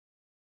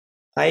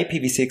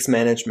IPv6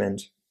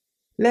 management.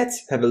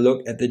 Let's have a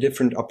look at the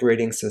different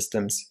operating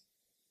systems.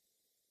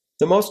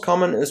 The most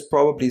common is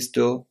probably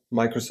still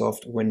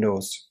Microsoft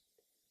Windows.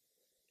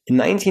 In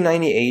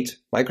 1998,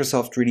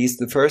 Microsoft released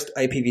the first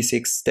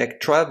IPv6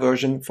 stack trial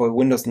version for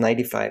Windows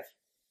 95.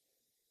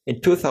 In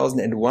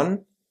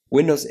 2001,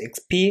 Windows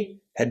XP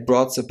had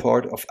broad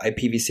support of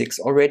IPv6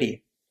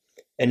 already.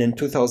 And in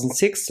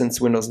 2006,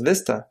 since Windows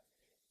Vista,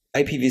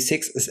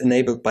 IPv6 is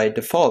enabled by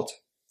default,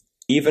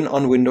 even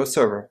on Windows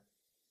Server.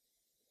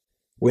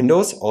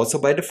 Windows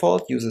also by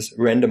default uses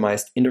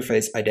randomized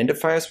interface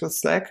identifiers with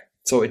Slack,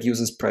 so it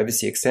uses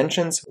privacy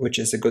extensions, which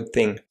is a good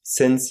thing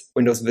since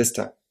Windows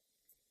Vista.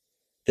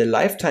 The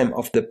lifetime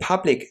of the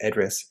public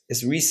address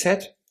is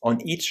reset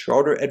on each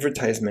router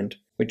advertisement,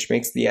 which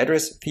makes the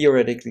address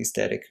theoretically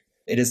static.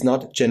 It is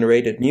not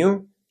generated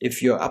new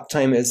if your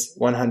uptime is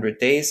 100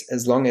 days.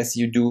 As long as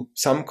you do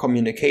some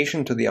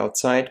communication to the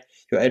outside,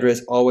 your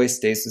address always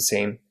stays the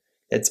same.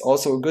 That's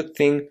also a good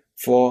thing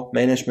for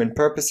management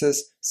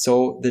purposes,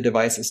 so the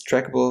device is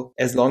trackable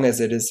as long as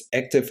it is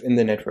active in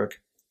the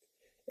network.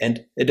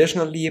 And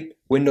additionally,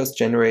 Windows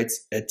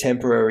generates a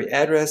temporary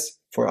address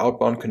for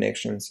outbound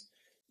connections.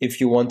 If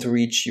you want to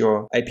reach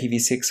your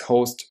IPv6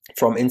 host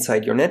from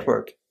inside your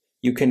network,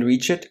 you can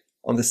reach it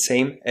on the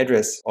same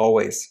address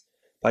always.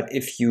 But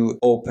if you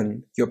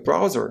open your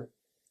browser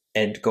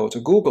and go to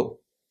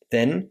Google,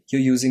 then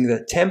you're using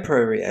the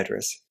temporary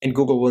address, and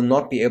Google will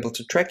not be able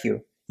to track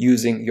you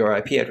using your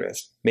IP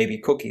address, maybe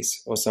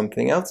cookies or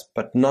something else,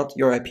 but not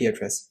your IP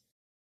address.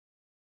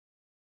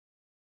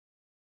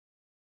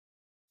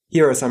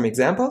 Here are some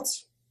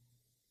examples.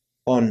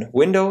 On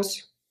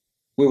Windows,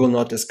 we will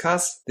not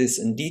discuss this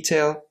in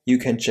detail. You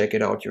can check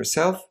it out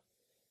yourself.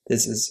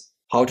 This is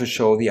how to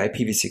show the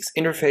IPv6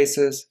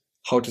 interfaces,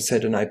 how to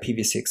set an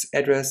IPv6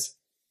 address,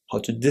 how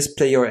to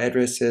display your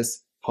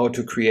addresses, how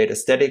to create a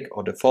static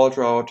or default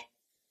route,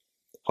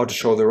 how to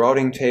show the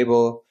routing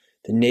table,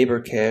 the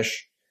neighbor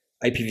cache,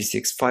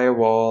 IPv6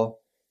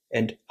 firewall,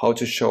 and how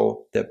to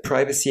show the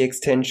privacy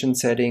extension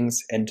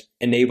settings and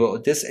enable or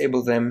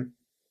disable them,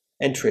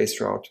 and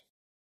traceroute.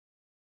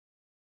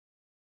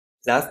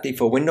 Lastly,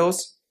 for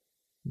Windows,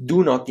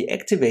 do not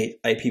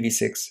deactivate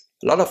IPv6.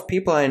 A lot of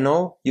people I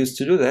know used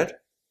to do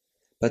that,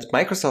 but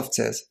Microsoft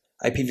says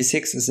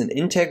IPv6 is an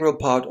integral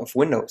part of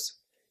Windows.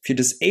 If you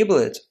disable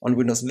it on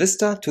Windows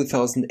Vista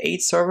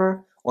 2008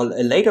 server or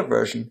a later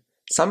version,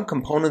 some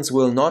components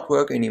will not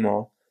work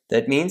anymore.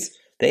 That means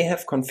they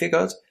have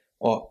configured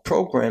or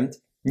programmed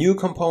new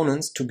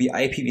components to be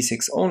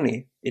IPv6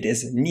 only. It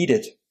is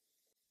needed.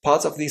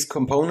 Parts of these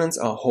components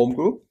are Home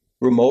Group,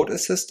 Remote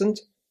Assistant,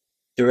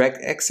 Direct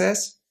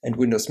Access, and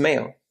Windows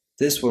Mail.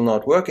 This will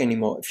not work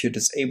anymore if you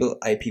disable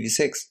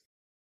IPv6.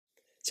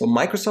 So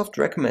Microsoft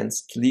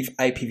recommends to leave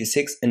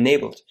IPv6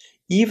 enabled,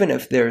 even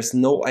if there is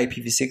no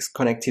IPv6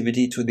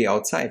 connectivity to the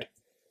outside.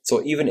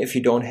 So even if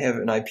you don't have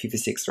an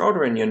IPv6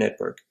 router in your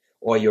network,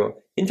 or your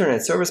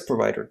internet service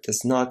provider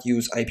does not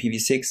use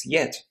IPv6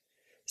 yet,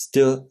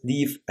 still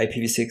leave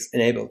IPv6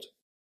 enabled.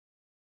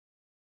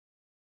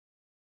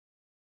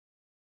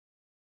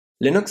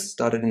 Linux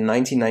started in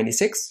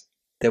 1996.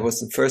 There was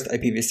the first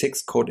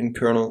IPv6 code in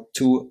kernel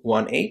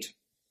 2.1.8.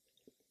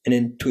 And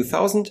in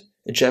 2000,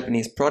 a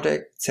Japanese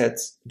project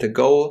sets the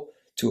goal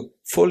to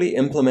fully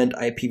implement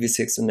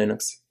IPv6 in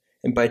Linux.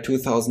 And by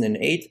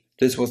 2008,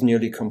 this was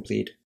nearly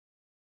complete.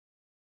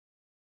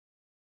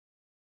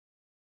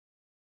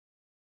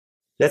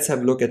 Let's have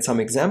a look at some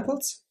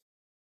examples.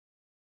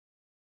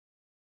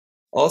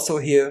 Also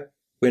here,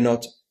 we're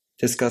not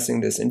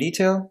discussing this in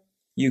detail.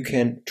 You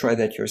can try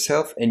that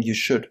yourself, and you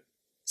should.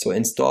 So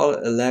install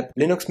a lab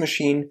Linux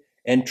machine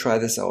and try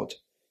this out.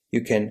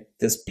 You can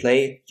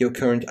display your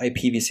current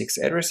IPv6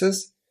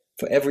 addresses.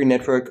 For every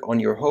network on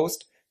your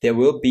host, there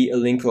will be a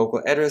link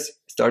local address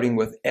starting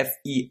with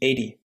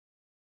FE80.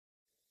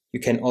 You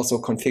can also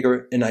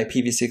configure an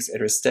IPv6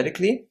 address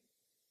statically.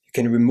 You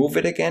can remove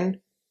it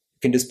again. You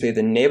can display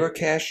the neighbor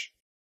cache.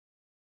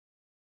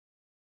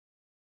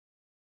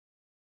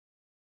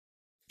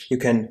 You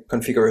can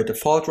configure a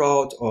default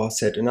route or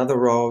set another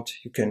route.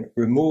 You can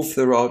remove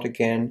the route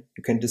again.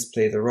 You can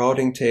display the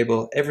routing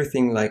table.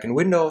 Everything like in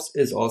Windows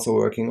is also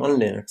working on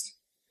Linux.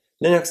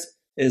 Linux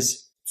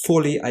is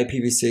fully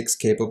IPv6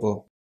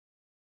 capable.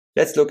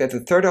 Let's look at the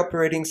third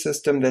operating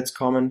system that's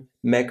common,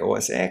 Mac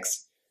OS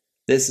X.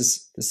 This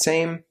is the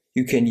same.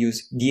 You can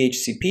use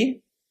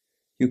DHCP.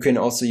 You can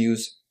also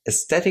use a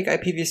static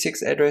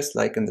IPv6 address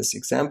like in this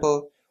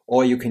example,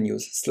 or you can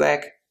use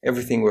Slack.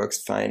 Everything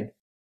works fine.